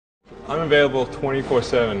I'm available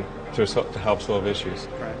 24/7 to help solve issues.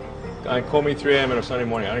 Right. Call me 3 a.m. on a Sunday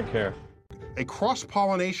morning, I don't care. A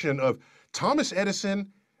cross-pollination of Thomas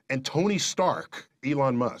Edison and Tony Stark,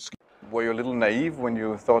 Elon Musk. Were you a little naive when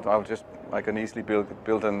you thought I can easily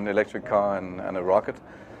build an electric car and a rocket?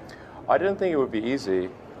 I didn't think it would be easy.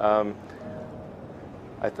 Like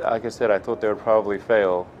I said, I thought they would probably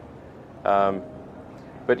fail.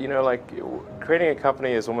 But you know, like creating a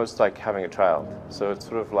company is almost like having a child. So it's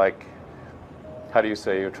sort of like, how do you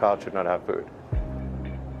say your child should not have food?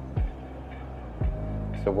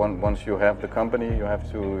 So once you have the company, you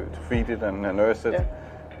have to feed it and nurse it,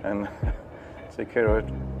 and take care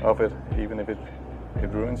of it, even if it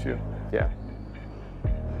ruins you. Yeah.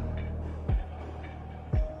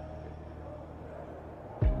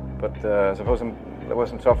 But suppose there were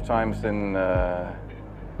some tough times in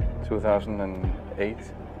 2008,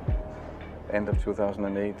 end of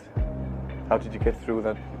 2008. How did you get through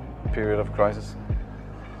that period of crisis?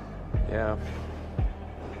 Yeah.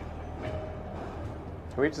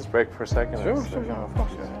 Can we just break for a second? Sure, of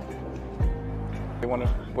course. Yeah. You want to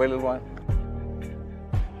wait a little while?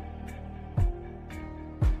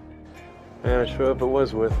 Man, I sure hope it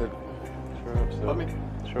was worth it. Sure hope so. Pardon me?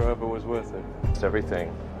 Sure hope it was worth it. It's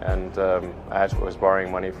everything. And I was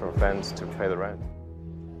borrowing money from friends to pay the rent.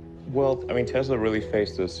 Well, I mean, Tesla really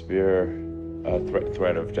faced a severe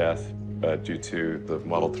threat of death due to the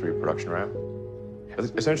Model 3 production ramp.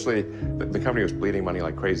 Essentially, the company was bleeding money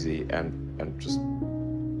like crazy, and just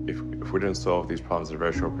if we didn't solve these problems in a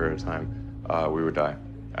very short period of time, we would die.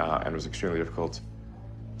 And it was extremely difficult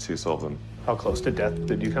to solve them. How close to death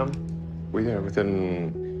did you come?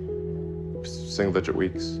 Within single-digit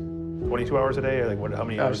weeks. 22 hours a day, or like how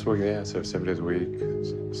many I hours? was working, so 7 days a week,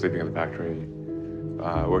 sleeping in the factory.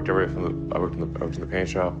 I worked in the paint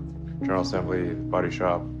shop, general assembly, body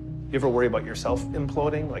shop. You ever worry about yourself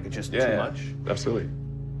imploding? Like it's just too much? Absolutely.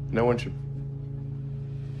 No one should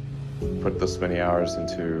put this many hours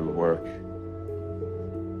into work.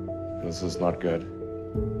 This is not good.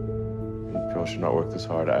 People should not work this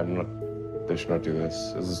hard. They should not do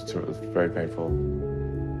this. It's very painful.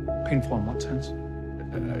 Painful in what sense?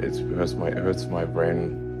 It hurts my brain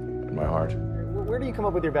and my heart. Where do you come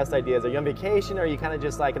up with your best ideas? Are you on vacation, or are you kind of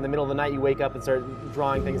just like in the middle of the night you wake up and start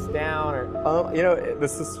drawing things down? Or you know,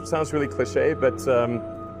 sounds really cliche, but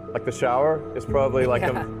like the shower is probably like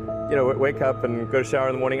you know, wake up and go to shower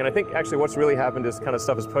in the morning. And I think actually what's really happened is kind of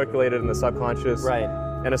stuff is percolated in the subconscious. Right.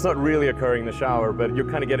 And it's not really occurring in the shower, but you're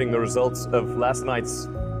kind of getting the results of last night's,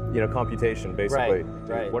 you know, computation, basically.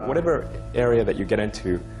 Right. Whatever area that you get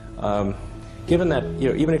into, given that, you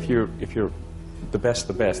know, even if you're the best,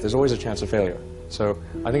 there's always a chance of failure. So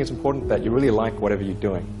I think it's important that you really like whatever you're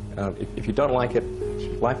doing. If you don't like it,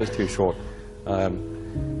 life is too short.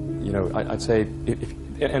 You know, I'd say,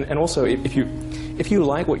 and also if you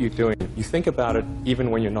like what you're doing, you think about it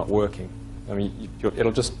even when you're not working. I mean,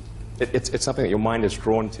 it's something that your mind is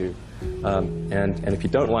drawn to, and if you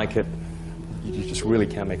don't like it, you just really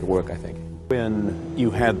can't make it work, I think. When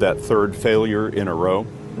you had that third failure in a row,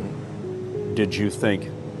 did you think,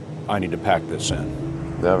 I need to pack this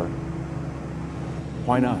in? Never.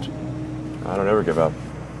 Why not? I don't ever give up.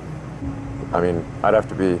 I mean, I'd have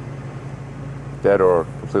to be dead or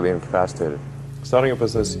completely incapacitated. Starting a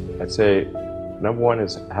business, I'd say, number one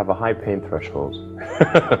is have a high pain threshold.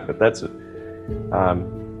 That's it.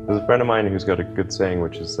 There's a friend of mine who's got a good saying,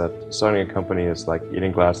 which is that starting a company is like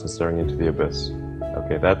eating glass and staring into the abyss.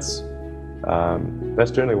 Okay, that's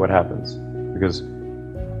generally what happens, because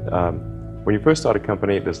when you first start a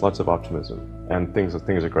company, there's lots of optimism and things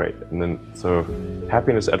are great, and then so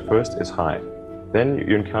happiness at first is high. Then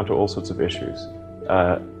you encounter all sorts of issues,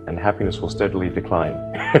 and happiness will steadily decline,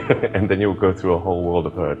 and then you'll go through a whole world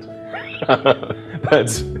of hurt.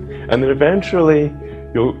 And then eventually,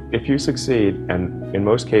 if you succeed, and in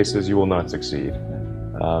most cases you will not succeed,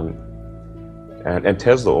 and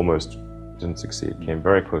Tesla almost didn't succeed, came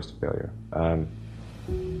very close to failure.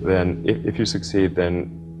 Then if you succeed,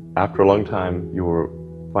 then after a long time you will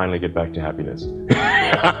finally get back to happiness.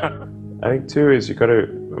 I think too is you got to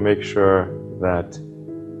make sure that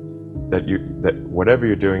whatever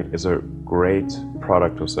you're doing is a great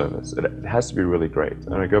product or service. It has to be really great.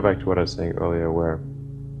 And I go back to what I was saying earlier, where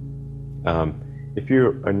if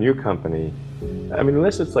you're a new company, I mean,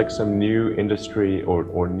 unless it's like some new industry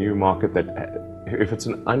or new market that, if it's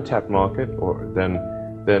an untapped market, then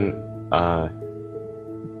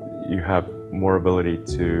you have more ability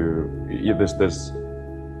to,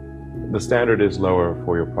 the standard is lower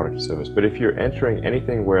for your product or service. But if you're entering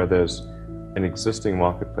anything where there's an existing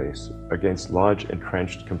marketplace against large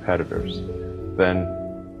entrenched competitors, then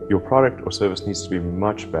your product or service needs to be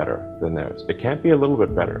much better than theirs. It can't be a little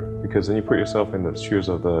bit better, because then you put yourself in the shoes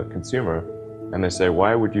of the consumer and they say,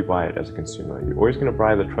 why would you buy it as a consumer? You're always going to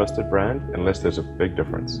buy the trusted brand unless there's a big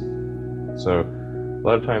difference. So a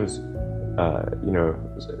lot of times, you know,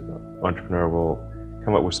 an entrepreneur will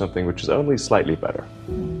come up with something which is only slightly better.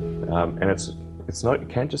 And it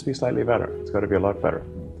can't just be slightly better. It's got to be a lot better.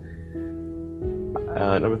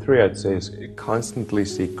 Number 3, I'd say, is constantly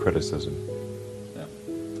seek criticism.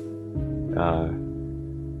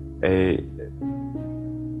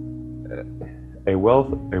 A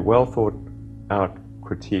well thought out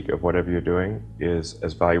critique of whatever you're doing is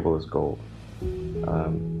as valuable as gold.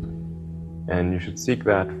 And you should seek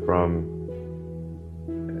that from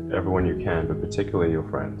everyone you can, but particularly your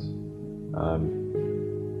friends.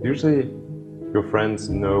 Usually your friends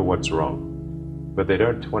know what's wrong, but they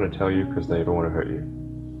don't want to tell you because they don't want to hurt you.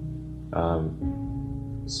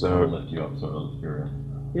 So lift you up, sort of.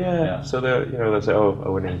 Yeah. So they'll say, oh, I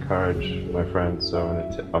would encourage my friend, so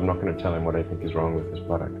I'm not going to tell him what I think is wrong with this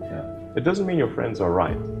product. Yeah. It doesn't mean your friends are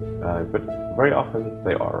right, but very often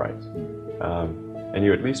they are right. And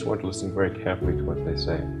you at least want to listen very carefully to what they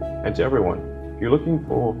say. And to everyone, if you're looking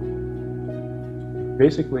for,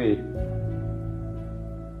 basically,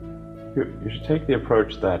 you should take the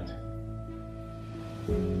approach that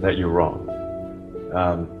you're wrong.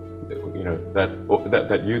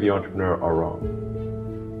 That you, the entrepreneur, are wrong.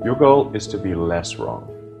 Your goal is to be less wrong.